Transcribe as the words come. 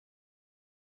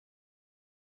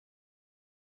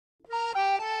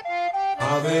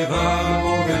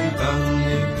Avevamo 20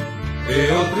 anni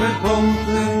e oltre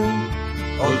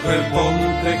il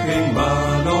ponte che in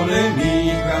mano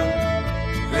nemica,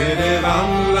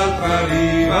 vedevam l'altra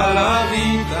riva la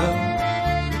vita,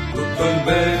 tutto il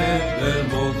bene del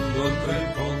mondo oltre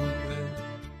il ponte.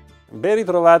 Ben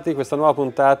ritrovati in questa nuova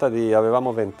puntata di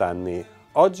Avevamo 20 anni.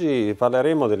 Oggi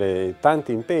parleremo dei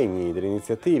tanti impegni, delle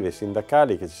iniziative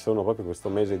sindacali che ci sono proprio questo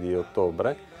mese di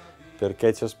ottobre,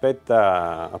 perché ci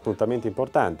aspetta appuntamenti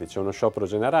importanti. C'è uno sciopero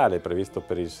generale previsto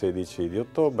per il 16 di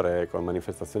ottobre con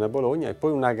manifestazione a Bologna e poi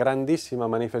una grandissima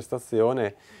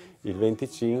manifestazione il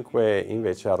 25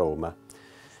 invece a Roma.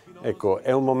 Ecco,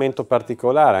 è un momento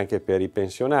particolare anche per i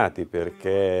pensionati,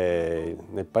 perché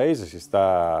nel Paese si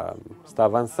sta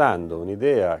avanzando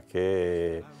un'idea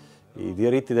che i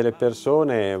diritti delle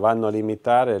persone vanno a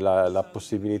limitare la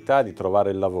possibilità di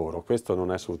trovare il lavoro. Questo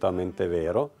non è assolutamente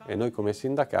vero e noi come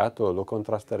sindacato lo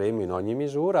contrasteremo in ogni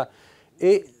misura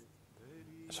e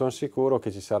sono sicuro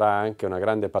che ci sarà anche una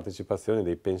grande partecipazione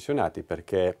dei pensionati,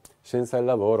 perché senza il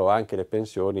lavoro anche le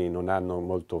pensioni non hanno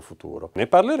molto futuro. Ne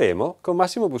parleremo con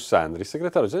Massimo Bussandri,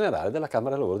 segretario generale della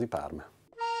Camera Lavoro di Parma.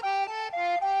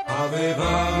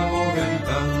 Avevamo 20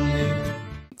 anni.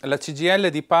 La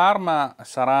CGIL di Parma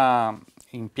sarà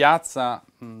in piazza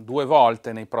 2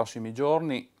 volte nei prossimi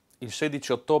giorni, il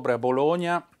 16 ottobre a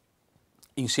Bologna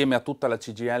insieme a tutta la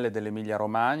CGIL dell'Emilia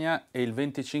Romagna e il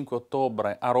 25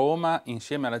 ottobre a Roma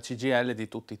insieme alla CGIL di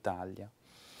tutta Italia.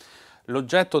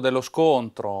 L'oggetto dello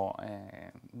scontro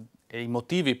e i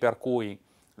motivi per cui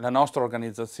la nostra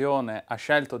organizzazione ha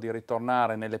scelto di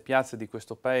ritornare nelle piazze di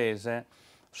questo Paese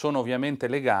sono ovviamente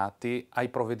legati ai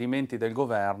provvedimenti del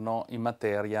governo in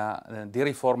materia di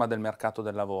riforma del mercato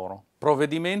del lavoro.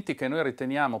 Provvedimenti che noi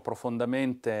riteniamo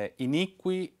profondamente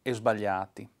iniqui e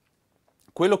sbagliati.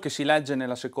 Quello che si legge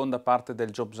nella seconda parte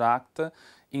del Jobs Act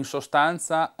in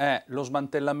sostanza è lo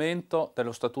smantellamento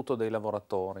dello Statuto dei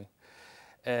lavoratori.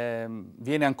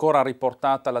 Viene ancora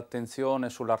riportata l'attenzione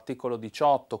sull'articolo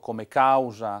 18 come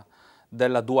causa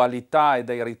della dualità e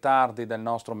dei ritardi del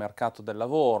nostro mercato del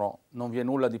lavoro. Non vi è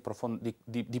nulla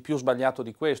di più sbagliato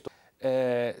di questo.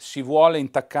 Si vuole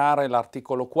intaccare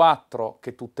l'articolo 4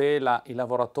 che tutela i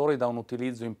lavoratori da un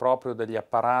utilizzo improprio degli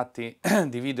apparati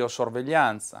di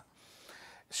videosorveglianza.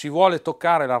 Si vuole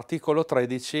toccare l'articolo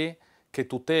 13 che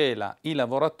tutela i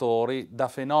lavoratori da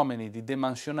fenomeni di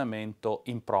demansionamento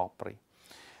impropri.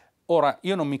 Ora,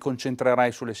 io non mi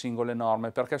concentrerei sulle singole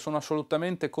norme perché sono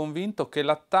assolutamente convinto che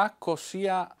l'attacco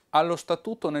sia allo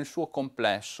Statuto nel suo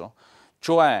complesso,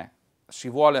 cioè si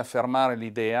vuole affermare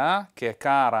l'idea che è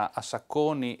cara a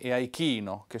Sacconi e a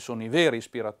Ichino, che sono i veri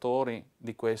ispiratori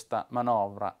di questa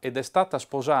manovra, ed è stata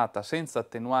sposata senza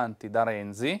attenuanti da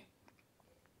Renzi,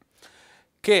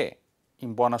 che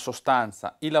in buona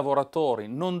sostanza i lavoratori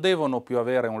non devono più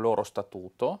avere un loro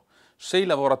statuto. Se i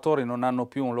lavoratori non hanno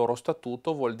più un loro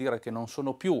statuto vuol dire che non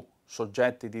sono più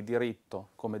soggetti di diritto,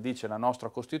 come dice la nostra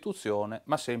Costituzione,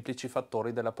 ma semplici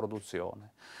fattori della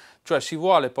produzione. Cioè si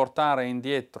vuole portare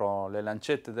indietro le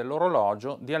lancette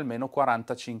dell'orologio di almeno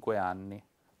 45 anni.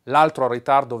 L'altro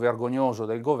ritardo vergognoso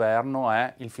del governo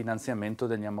è il finanziamento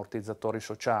degli ammortizzatori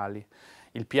sociali.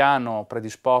 Il piano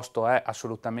predisposto è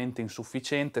assolutamente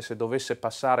insufficiente. Se dovesse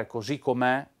passare così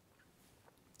com'è,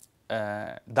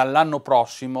 dall'anno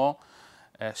prossimo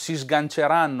si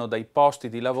sganceranno dai posti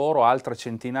di lavoro altre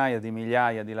centinaia di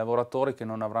migliaia di lavoratori che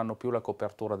non avranno più la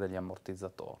copertura degli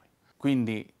ammortizzatori.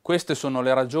 Quindi queste sono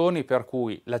le ragioni per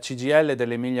cui la CGIL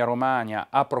dell'Emilia Romagna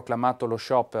ha proclamato lo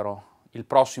sciopero il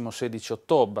prossimo 16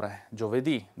 ottobre,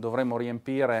 giovedì. Dovremo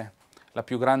riempire la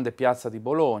più grande piazza di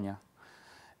Bologna.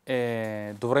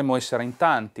 Dovremmo essere in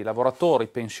tanti, lavoratori,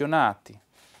 pensionati.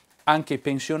 Anche i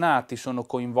pensionati sono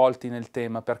coinvolti nel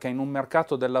tema, perché in un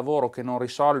mercato del lavoro che non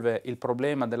risolve il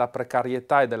problema della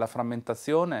precarietà e della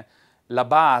frammentazione, la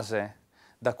base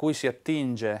da cui si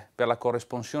attinge per la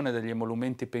corresponsione degli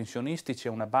emolumenti pensionistici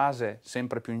è una base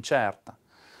sempre più incerta,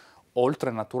 oltre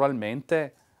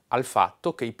naturalmente al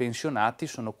fatto che i pensionati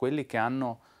sono quelli che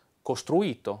hanno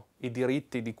costruito i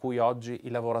diritti di cui oggi i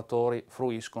lavoratori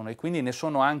fruiscono e quindi ne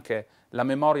sono anche la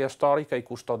memoria storica e i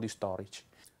custodi storici.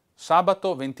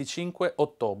 Sabato 25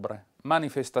 ottobre,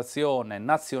 manifestazione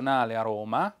nazionale a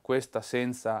Roma, questa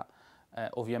senza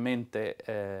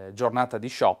ovviamente giornata di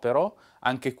sciopero.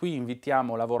 Anche qui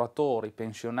invitiamo lavoratori,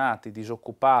 pensionati,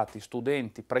 disoccupati,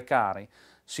 studenti, precari.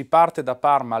 Si parte da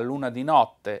Parma all'1 di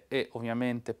notte e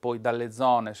ovviamente poi dalle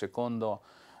zone secondo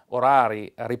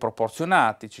orari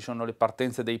riproporzionati. Ci sono le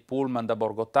partenze dei pullman da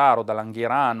Borgotaro, da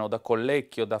Langhirano, da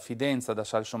Collecchio, da Fidenza, da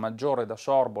Salsomaggiore, da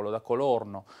Sorbolo, da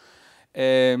Colorno.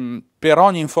 Per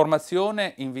ogni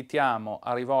informazione invitiamo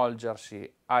a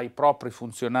rivolgersi ai propri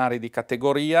funzionari di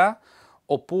categoria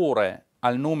oppure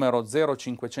al numero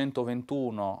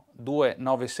 0521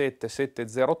 297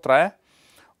 703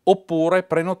 oppure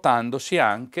prenotandosi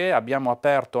anche, abbiamo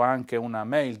aperto anche una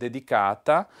mail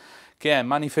dedicata che è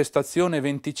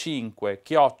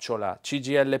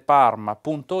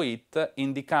manifestazione25@cglparma.it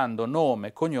indicando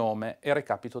nome, cognome e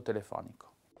recapito telefonico.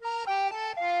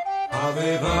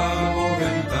 Avevamo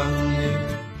 20 anni.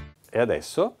 E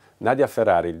adesso Nadia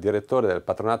Ferrari, il direttore del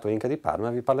patronato Inca di Parma,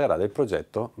 vi parlerà del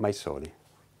progetto Mai Soli.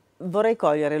 Vorrei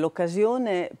cogliere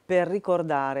l'occasione per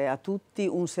ricordare a tutti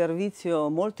un servizio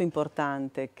molto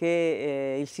importante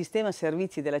che il sistema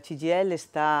servizi della CGIL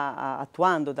sta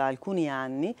attuando da alcuni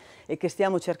anni e che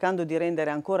stiamo cercando di rendere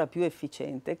ancora più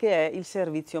efficiente, che è il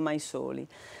servizio Mai Soli.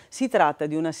 Si tratta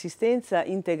di un'assistenza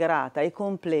integrata e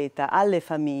completa alle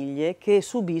famiglie che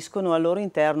subiscono al loro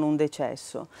interno un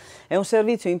decesso. È un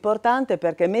servizio importante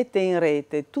perché mette in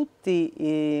rete tutte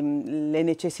le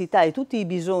necessità e tutti i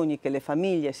bisogni che le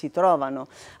famiglie si trovano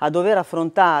a dover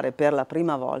affrontare per la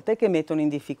prima volta e che mettono in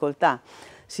difficoltà.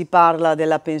 Si parla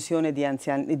della pensione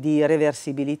di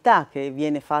reversibilità che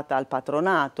viene fatta al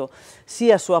patronato,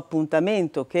 sia su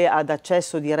appuntamento che ad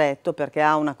accesso diretto perché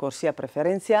ha una corsia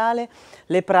preferenziale,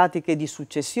 le pratiche di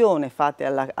successione fatte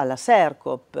alla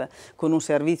Sercop con un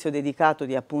servizio dedicato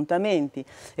di appuntamenti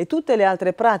e tutte le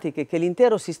altre pratiche che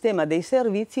l'intero sistema dei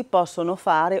servizi possono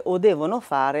fare o devono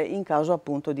fare in caso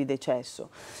appunto di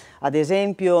decesso. Ad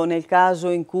esempio nel caso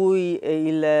in cui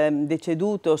il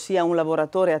deceduto sia un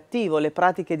lavoratore attivo, le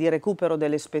pratiche di recupero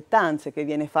delle spettanze che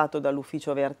viene fatto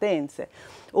dall'ufficio vertenze,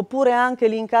 oppure anche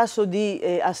l'incasso di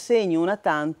assegni una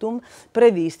tantum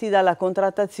previsti dalla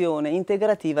contrattazione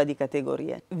integrativa di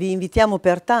categorie. Vi invitiamo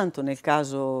pertanto, nel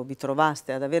caso vi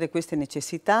trovaste ad avere queste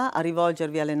necessità, a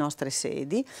rivolgervi alle nostre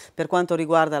sedi. Per quanto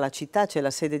riguarda la città c'è la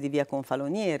sede di via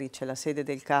Confalonieri, c'è la sede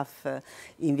del CAF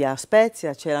in via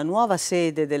Spezia, c'è la nuova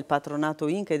sede del patronato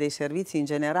Inca e dei servizi in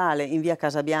generale in via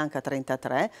Casabianca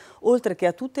 33, oltre che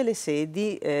a tutte le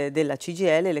sedi della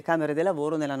CGIL e le camere del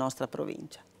lavoro nella nostra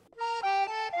provincia.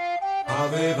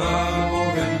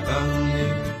 Avevamo 20 anni.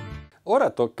 Ora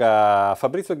tocca a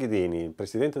Fabrizio Ghidini, il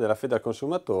presidente della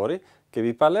Federconsumatori, che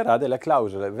vi parlerà delle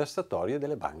clausole vessatorie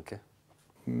delle banche.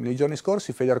 Nei giorni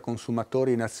scorsi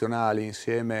Federconsumatori Nazionali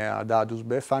insieme ad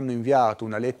ADUSBEF hanno inviato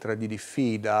una lettera di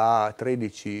diffida a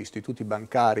 13 istituti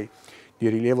bancari di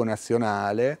rilievo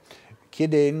nazionale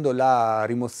chiedendo la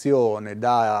rimozione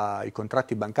dai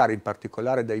contratti bancari, in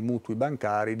particolare dai mutui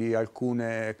bancari, di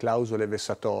alcune clausole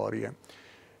vessatorie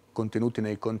contenuti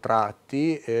nei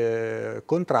contratti,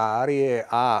 contrarie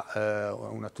a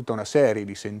tutta una serie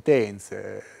di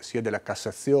sentenze sia della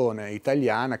Cassazione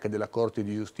italiana che della Corte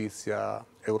di Giustizia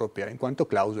europea, in quanto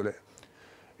clausole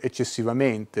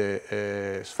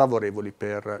eccessivamente sfavorevoli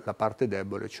per la parte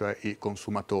debole, cioè i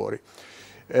consumatori.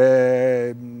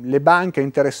 Le banche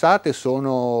interessate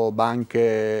sono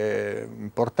banche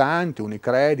importanti,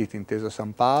 Unicredit, Intesa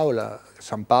San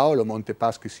Paolo,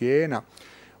 Montepaschi Siena,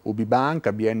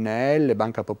 Ubibanca, BNL,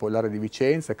 Banca Popolare di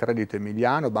Vicenza, Credito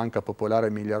Emiliano, Banca Popolare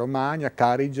Emilia Romagna,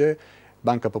 Carige,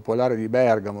 Banca Popolare di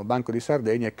Bergamo, Banco di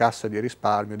Sardegna e Cassa di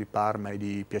Risparmio di Parma e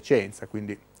di Piacenza.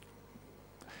 Quindi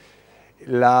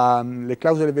le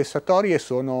clausole vessatorie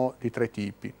sono di tre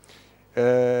tipi.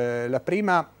 La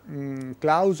prima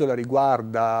clausola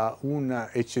riguarda un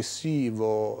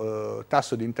eccessivo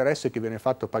tasso di interesse che viene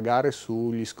fatto pagare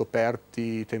sugli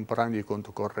scoperti temporanei di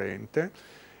conto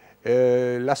corrente.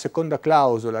 La seconda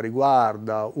clausola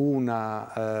riguarda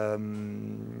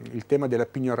il tema della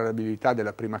pignorabilità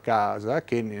della prima casa,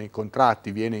 che nei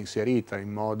contratti viene inserita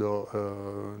in modo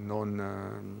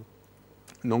non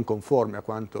conforme a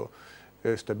quanto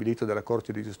stabilito dalla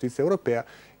Corte di Giustizia europea.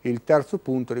 Il terzo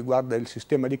punto riguarda il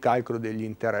sistema di calcolo degli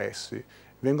interessi.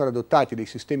 Vengono adottati dei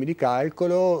sistemi di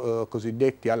calcolo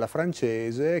cosiddetti alla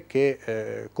francese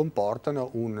che comportano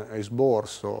un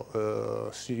esborso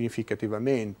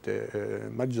significativamente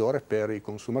maggiore per i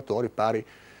consumatori, pari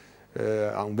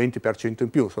a un 20% in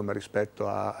più, insomma, rispetto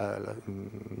a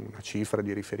una cifra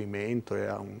di riferimento e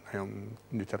a un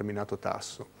determinato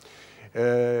tasso.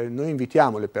 Noi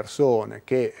invitiamo le persone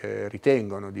che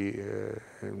ritengono di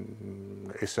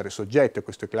essere soggette a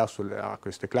queste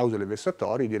clausole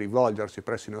vessatorie di rivolgersi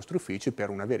presso i nostri uffici per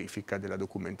una verifica della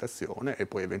documentazione e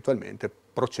poi eventualmente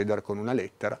procedere con una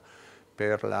lettera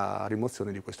per la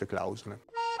rimozione di queste clausole.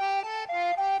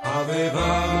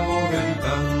 Avevamo 20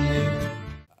 anni.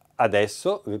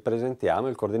 Adesso vi presentiamo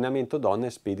il coordinamento donne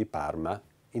SPI di Parma.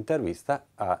 Intervista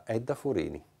a Edda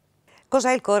Furini.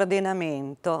 Cos'è il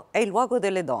coordinamento? È il luogo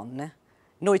delle donne.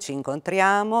 Noi ci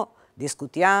incontriamo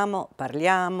discutiamo,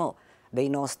 parliamo dei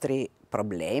nostri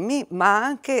problemi, ma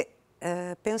anche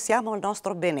pensiamo al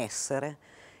nostro benessere.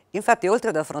 Infatti, oltre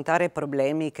ad affrontare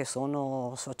problemi che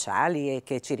sono sociali e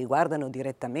che ci riguardano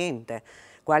direttamente,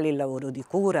 quali il lavoro di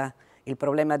cura, il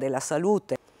problema della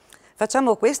salute,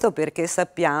 facciamo questo perché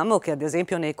sappiamo che, ad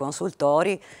esempio, nei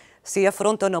consultori si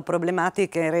affrontano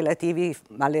problematiche relative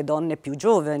alle donne più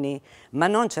giovani, ma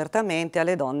non certamente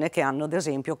alle donne che hanno, ad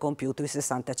esempio, compiuto i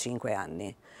 65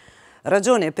 anni.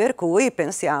 Ragione per cui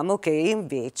pensiamo che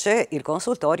invece il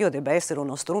consultorio debba essere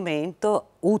uno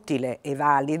strumento utile e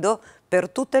valido per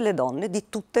tutte le donne di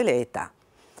tutte le età.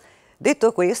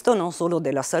 Detto questo, non solo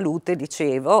della salute,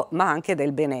 dicevo, ma anche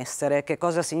del benessere. Che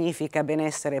cosa significa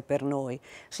benessere per noi?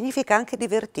 Significa anche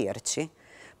divertirci.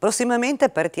 Prossimamente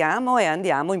partiamo e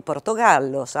andiamo in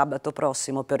Portogallo, sabato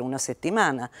prossimo per una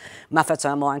settimana, ma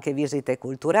facciamo anche visite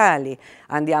culturali,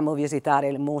 andiamo a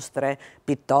visitare le mostre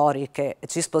pittoriche,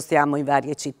 ci spostiamo in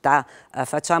varie città,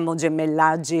 facciamo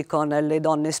gemellaggi con le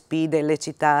donne SPI delle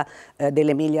città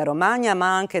dell'Emilia Romagna,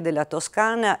 ma anche della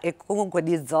Toscana e comunque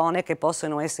di zone che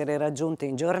possono essere raggiunte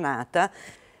in giornata.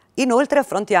 Inoltre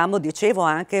affrontiamo, dicevo,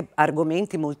 anche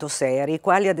argomenti molto seri,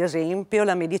 quali ad esempio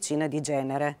la medicina di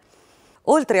genere.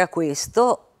 Oltre a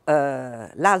questo,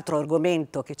 l'altro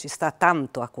argomento che ci sta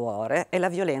tanto a cuore è la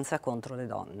violenza contro le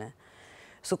donne.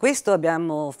 Su questo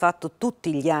abbiamo fatto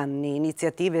tutti gli anni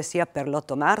iniziative sia per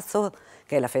l'8 marzo,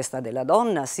 che è la festa della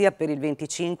donna, sia per il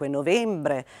 25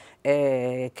 novembre,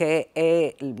 che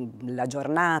è la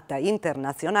giornata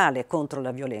internazionale contro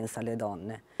la violenza alle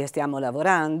donne. E stiamo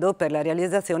lavorando per la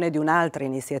realizzazione di un'altra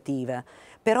iniziativa,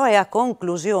 però è a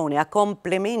conclusione, a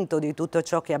complemento di tutto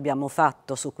ciò che abbiamo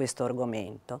fatto su questo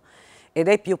argomento, ed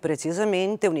è più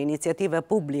precisamente un'iniziativa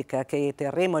pubblica che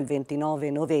terremo il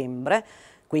 29 novembre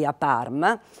qui a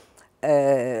Parma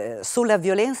sulla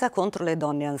violenza contro le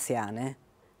donne anziane,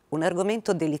 un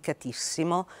argomento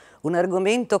delicatissimo, un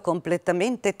argomento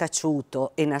completamente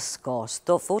taciuto e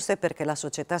nascosto, forse perché la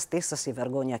società stessa si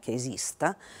vergogna che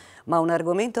esista, ma un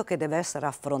argomento che deve essere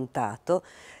affrontato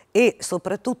e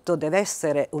soprattutto deve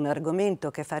essere un argomento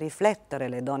che fa riflettere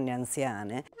le donne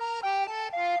anziane.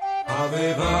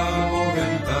 Avevamo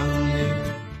 20 anni.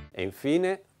 E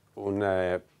infine,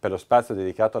 per lo spazio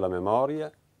dedicato alla memoria,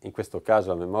 in questo caso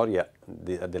la memoria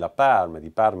della Parma, di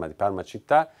Parma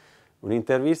città,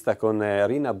 un'intervista con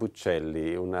Rina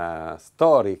Buccelli, una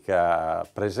storica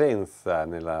presenza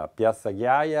nella piazza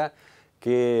Ghiaia,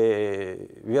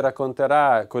 che vi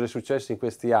racconterà cosa è successo in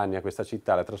questi anni a questa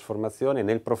città, la trasformazione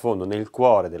nel profondo, nel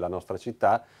cuore della nostra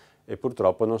città, e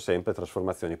purtroppo non sempre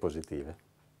trasformazioni positive.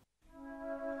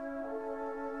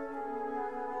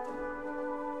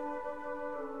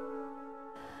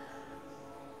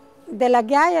 Della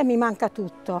Ghiaia mi manca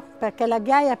tutto, perché la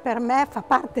Ghiaia per me fa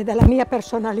parte della mia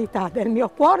personalità, del mio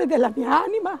cuore, della mia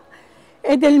anima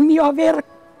e del mio aver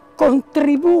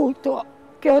contributo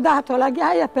che ho dato alla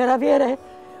Ghiaia per avere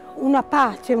una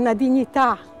pace, una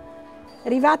dignità.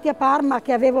 Arrivati a Parma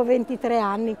che avevo 23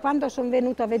 anni, quando sono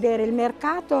venuta a vedere il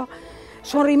mercato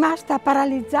sono rimasta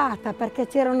paralizzata, perché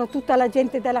c'erano tutta la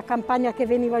gente della campagna che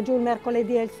veniva giù il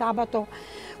mercoledì e il sabato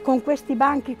con questi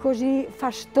banchi così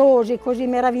fastosi, così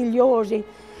meravigliosi.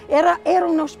 Era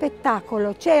uno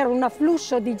spettacolo, c'era un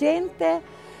afflusso di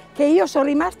gente che io sono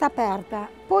rimasta aperta.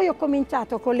 Poi ho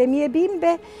cominciato con le mie bimbe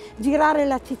a girare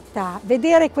la città,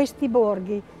 vedere questi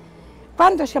borghi.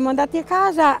 Quando siamo andati a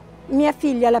casa, mia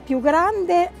figlia, la più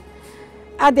grande,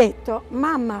 ha detto: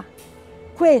 mamma,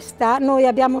 questa, noi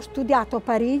abbiamo studiato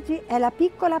Parigi, è la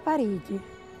piccola Parigi.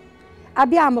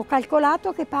 Abbiamo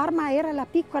calcolato che Parma era la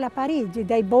piccola Parigi,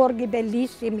 dei borghi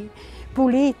bellissimi,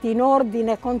 puliti, in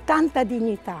ordine, con tanta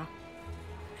dignità.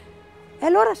 E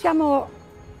allora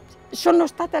sono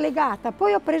stata legata,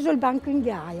 poi ho preso il banco in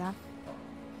Ghiaia.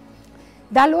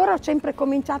 Da allora ho sempre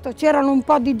cominciato, c'erano un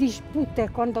po' di dispute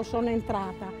quando sono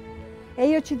entrata e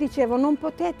io ci dicevo: non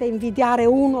potete invidiare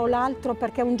uno o l'altro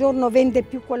perché un giorno vende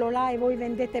più quello là e voi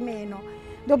vendete meno.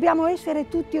 Dobbiamo essere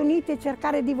tutti uniti e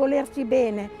cercare di volerci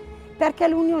bene, perché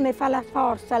l'unione fa la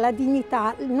forza, la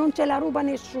dignità, non ce la ruba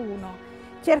nessuno.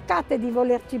 Cercate di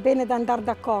volerci bene, di andare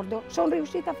d'accordo. Sono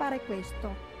riuscita a fare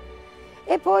questo.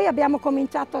 E poi abbiamo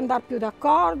cominciato ad andare più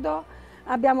d'accordo,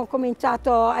 abbiamo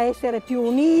cominciato a essere più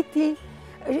uniti,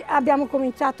 abbiamo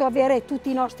cominciato ad avere tutti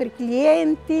i nostri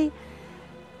clienti,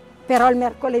 però il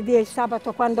mercoledì e il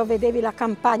sabato, quando vedevi la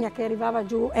campagna che arrivava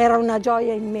giù, era una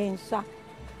gioia immensa.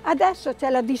 Adesso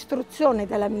c'è la distruzione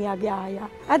della mia Ghiaia,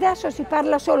 adesso si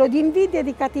parla solo di invidia e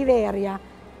di cattiveria.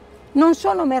 Non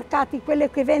sono mercati quelli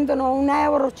che vendono 1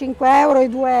 euro, 5 euro e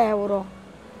 2 euro.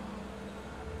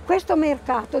 Questo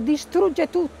mercato distrugge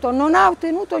tutto, non ha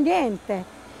ottenuto niente.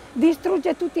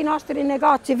 distrugge tutti i nostri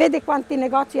negozi, vede quanti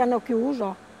negozi hanno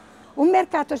chiuso. Un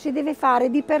mercato si deve fare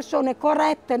di persone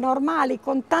corrette, normali,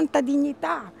 con tanta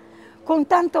dignità, con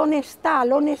tanta onestà.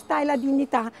 L'onestà e la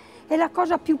dignità è la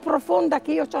cosa più profonda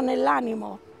che io ho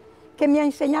nell'animo, che mi ha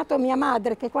insegnato mia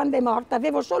madre, che quando è morta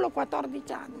avevo solo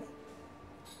 14 anni.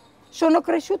 Sono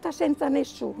cresciuta senza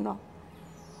nessuno,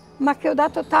 ma che ho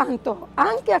dato tanto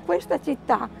anche a questa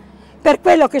città, per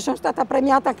quello che sono stata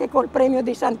premiata anche col premio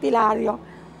di Sant'Ilario.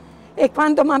 E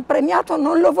quando mi hanno premiato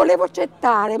non lo volevo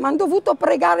accettare, mi hanno dovuto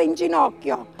pregare in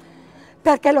ginocchio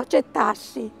perché lo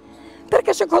accettassi,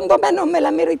 perché secondo me non me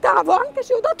la meritavo, anche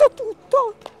se ho dato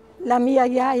tutto. La mia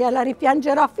Iaia la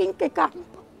ripiangerò finché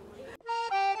campo.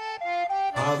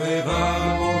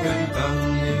 Avevamo 20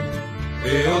 anni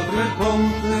e oltre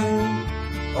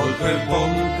il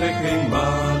ponte che in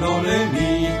mano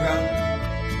l'emica,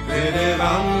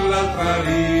 vedevamo l'altra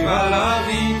riva la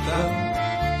vita,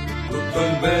 tutto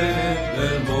il bene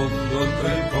del mondo oltre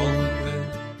il ponte.